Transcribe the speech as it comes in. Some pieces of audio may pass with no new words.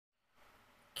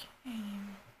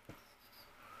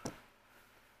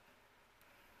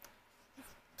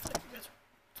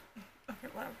Okay,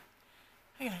 whatever.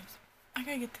 Hey guys, I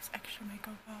gotta get this extra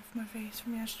makeup off my face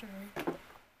from yesterday.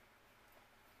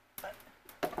 But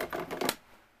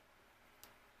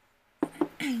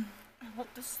I love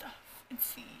this stuff.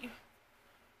 It's the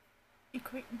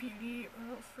Equate Beauty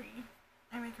Oil Free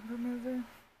Eye Makeup Remover.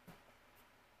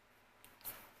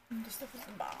 And this stuff is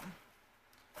the bomb.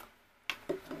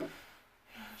 Yeah,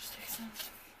 I'll just take some.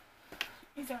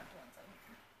 These aren't the ones I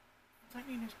need. Ones I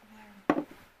need is over there.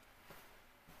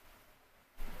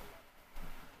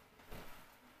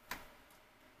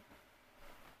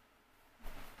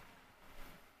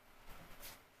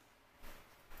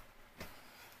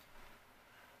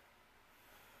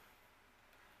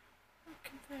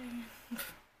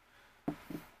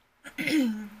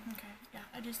 Okay, yeah,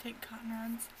 I just take cotton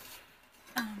rods.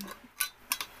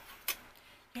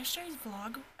 Yesterday's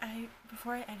vlog,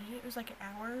 before I edited it was like an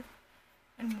hour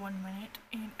and 1 minute,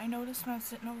 and I noticed when I was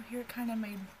sitting over here it kind of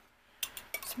made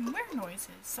some weird noises,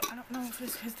 so I don't know if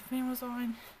it's because the fan was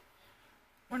on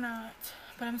or not,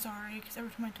 but I'm sorry, because every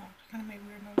time I talked it kind of made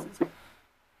weird noises.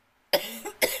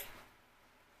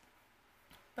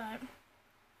 But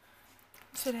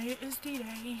today is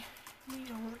D-Day. We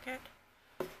go look at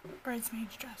Bridesmaid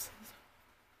dresses,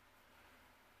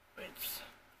 which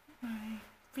my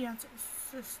fiance's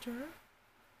sister,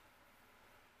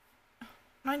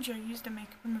 mind you, I used a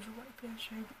makeup remover wipe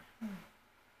yesterday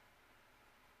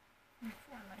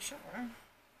before my shower.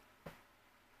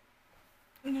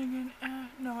 And again,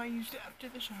 no, I used it after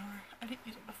the shower. I didn't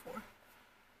use it before.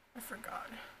 I forgot.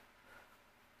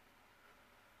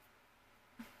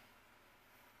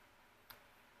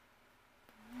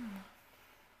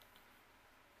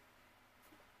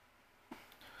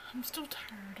 I'm still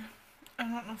tired. I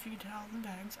don't know if you can tell the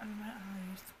bags under my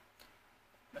eyes,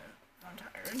 but I'm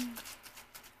tired.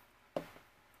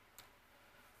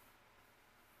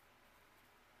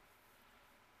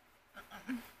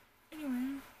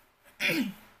 Anyway,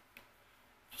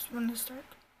 just wanted to start.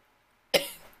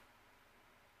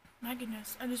 My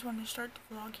goodness, I just wanted to start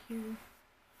the vlog here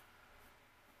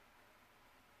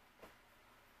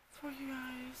for you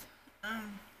guys.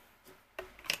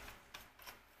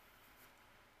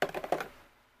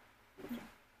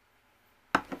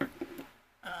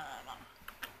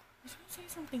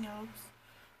 Something else.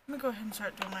 I'm gonna go ahead and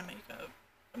start doing my makeup.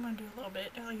 I'm gonna do a little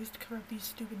bit. I used to cover up these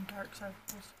stupid dark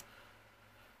circles.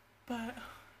 But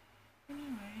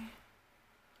anyway,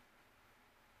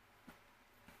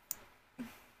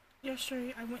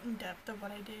 yesterday I went in depth of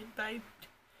what I did, but I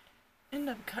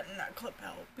ended up cutting that clip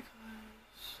out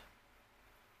because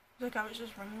like I was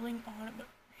just rambling on about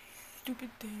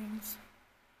stupid things.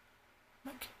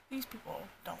 Like, these people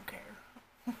don't care.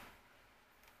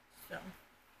 So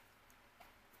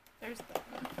there's that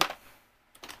one.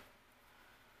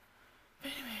 But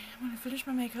anyway, I'm gonna finish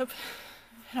my makeup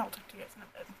and I'll talk to you guys in a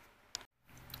bit.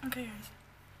 Okay guys,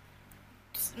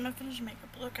 this is my finished makeup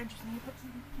look. I just need to put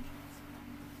some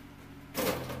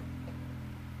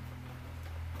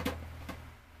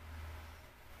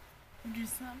do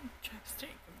some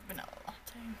chapstick vanilla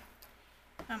latte.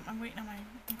 I'm waiting on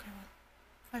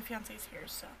my fiance's here,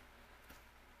 so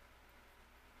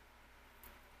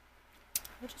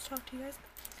I'll just talk to you guys.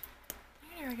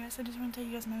 Anyway guys, I just want to tell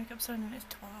you guys my makeup so it's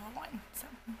 12:01, so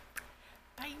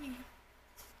bye.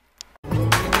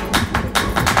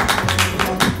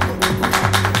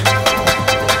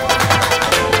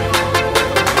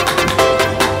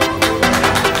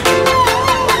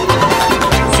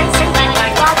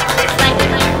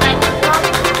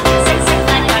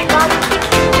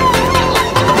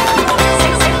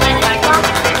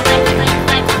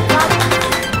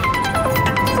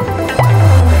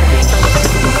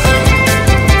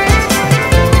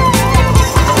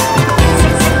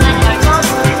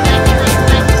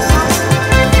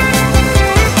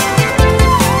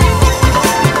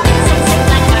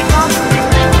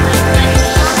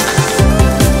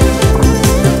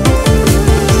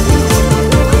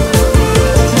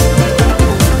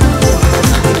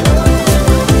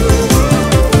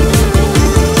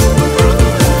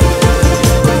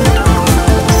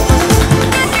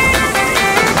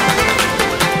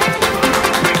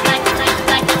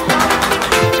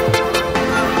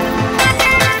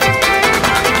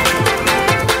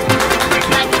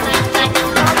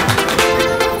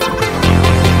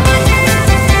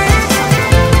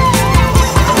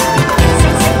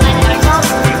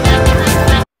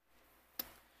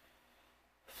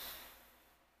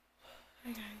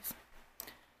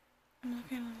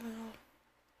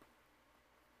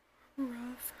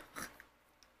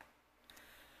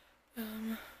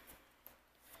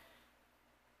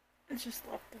 It's just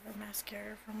leftover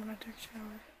mascara from when I took a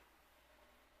shower.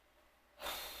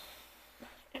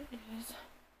 It is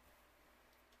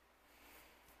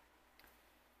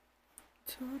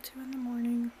 2:02 in the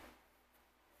morning.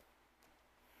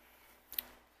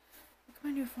 Look at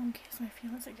my new phone case my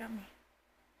fiance got me.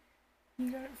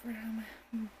 You got it for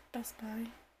Best Buy.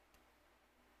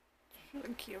 It's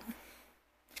really cute.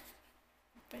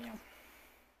 But yeah.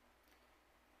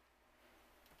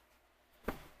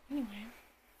 Anyway,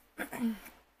 I'm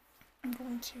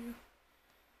going to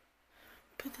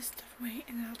put this stuff away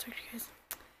and then I'll talk to you guys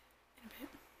in a bit.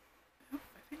 Oh,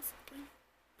 my face is bleeding.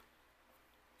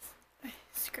 I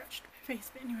scratched my face,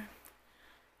 but anyway.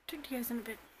 Talk to you guys in a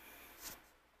bit.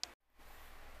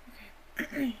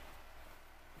 Okay.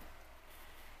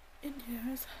 It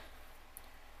is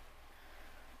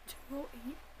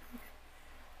 2:08,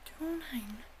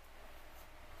 2:09,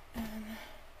 and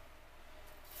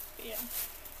yeah,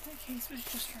 that case was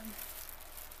just from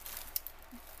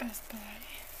Best Buy.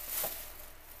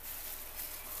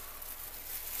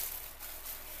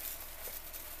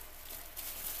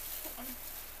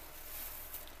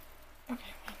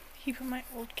 Okay, well, he put my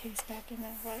old case back in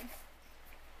there, but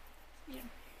yeah,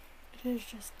 it is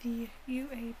just the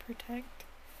UA Protect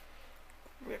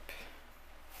Rip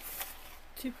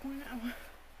 2.0.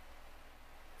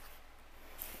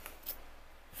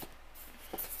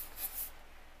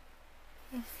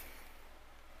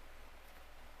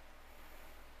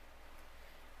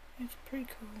 It's pretty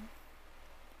cool.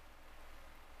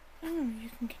 Oh, you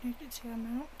can connect it to a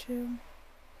mount too.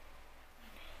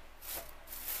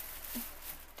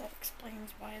 That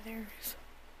explains why there's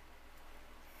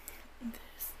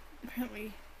this.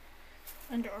 Apparently,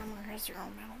 Under Armour has their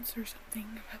own mounts or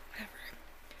something, but whatever.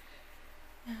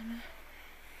 And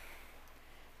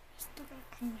still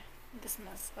gotta clean this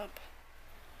mess up.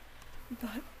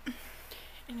 But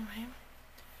anyway,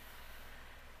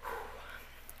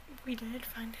 we did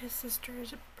find his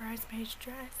sister's bridesmaid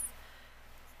dress,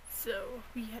 so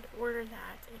we had ordered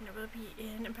that, and it will be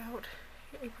in about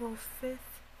April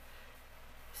 5th.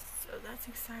 So that's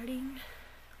exciting.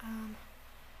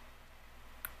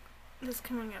 This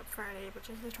coming up Friday, which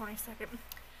is the 22nd.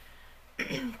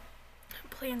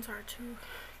 Plans are to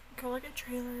go look at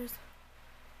trailers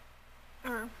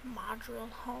or modular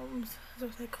homes, is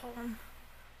what they call them.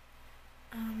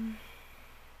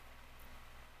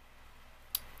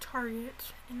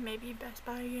 Target and maybe Best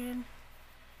Buy again.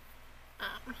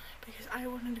 Because I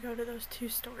wanted to go to those two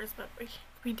stores, but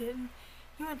we didn't.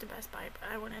 He went to Best Buy, but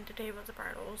I went into David's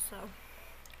Bridal, so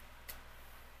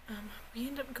we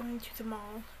ended up going to the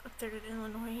mall up there in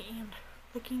Illinois and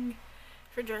looking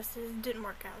for dresses. Didn't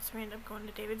work out, so we ended up going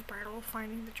to David's Bridal,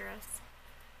 finding the dress.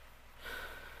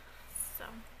 So,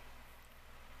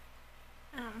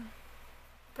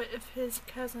 but if his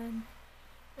cousin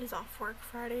is off work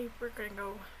Friday, we're gonna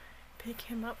go pick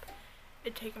him up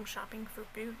and take him shopping for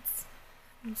boots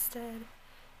instead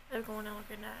of going and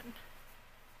looking at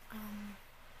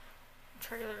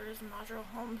trailers, modular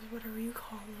homes, whatever you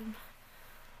call them.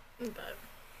 But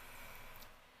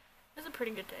it was a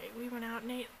pretty good day. We went out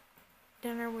and ate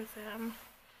dinner with them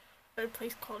at a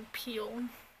place called Peel.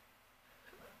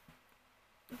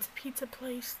 It's a pizza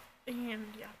place,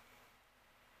 and yeah.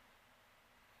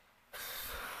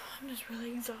 I'm just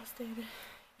really exhausted.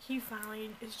 He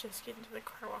finally is just getting to the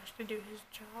car wash to do his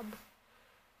job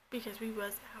because we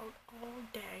was out all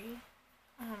day.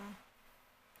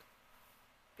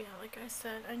 Yeah, like I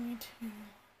said, I need to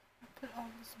put all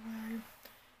this away.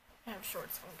 I have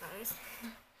shorts on, guys.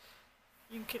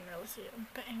 You can really see them.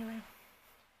 But anyway,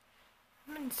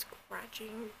 I've been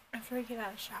scratching after I get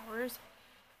out of showers.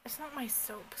 It's not my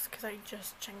soaps because I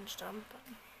just changed them, but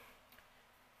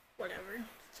whatever.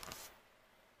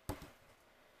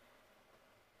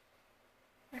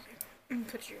 Okay, I'm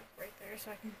gonna put you right there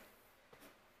so I can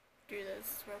do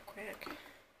this real quick.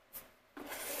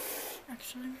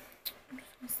 Actually, I'm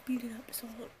just gonna speed it up, so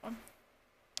hold on.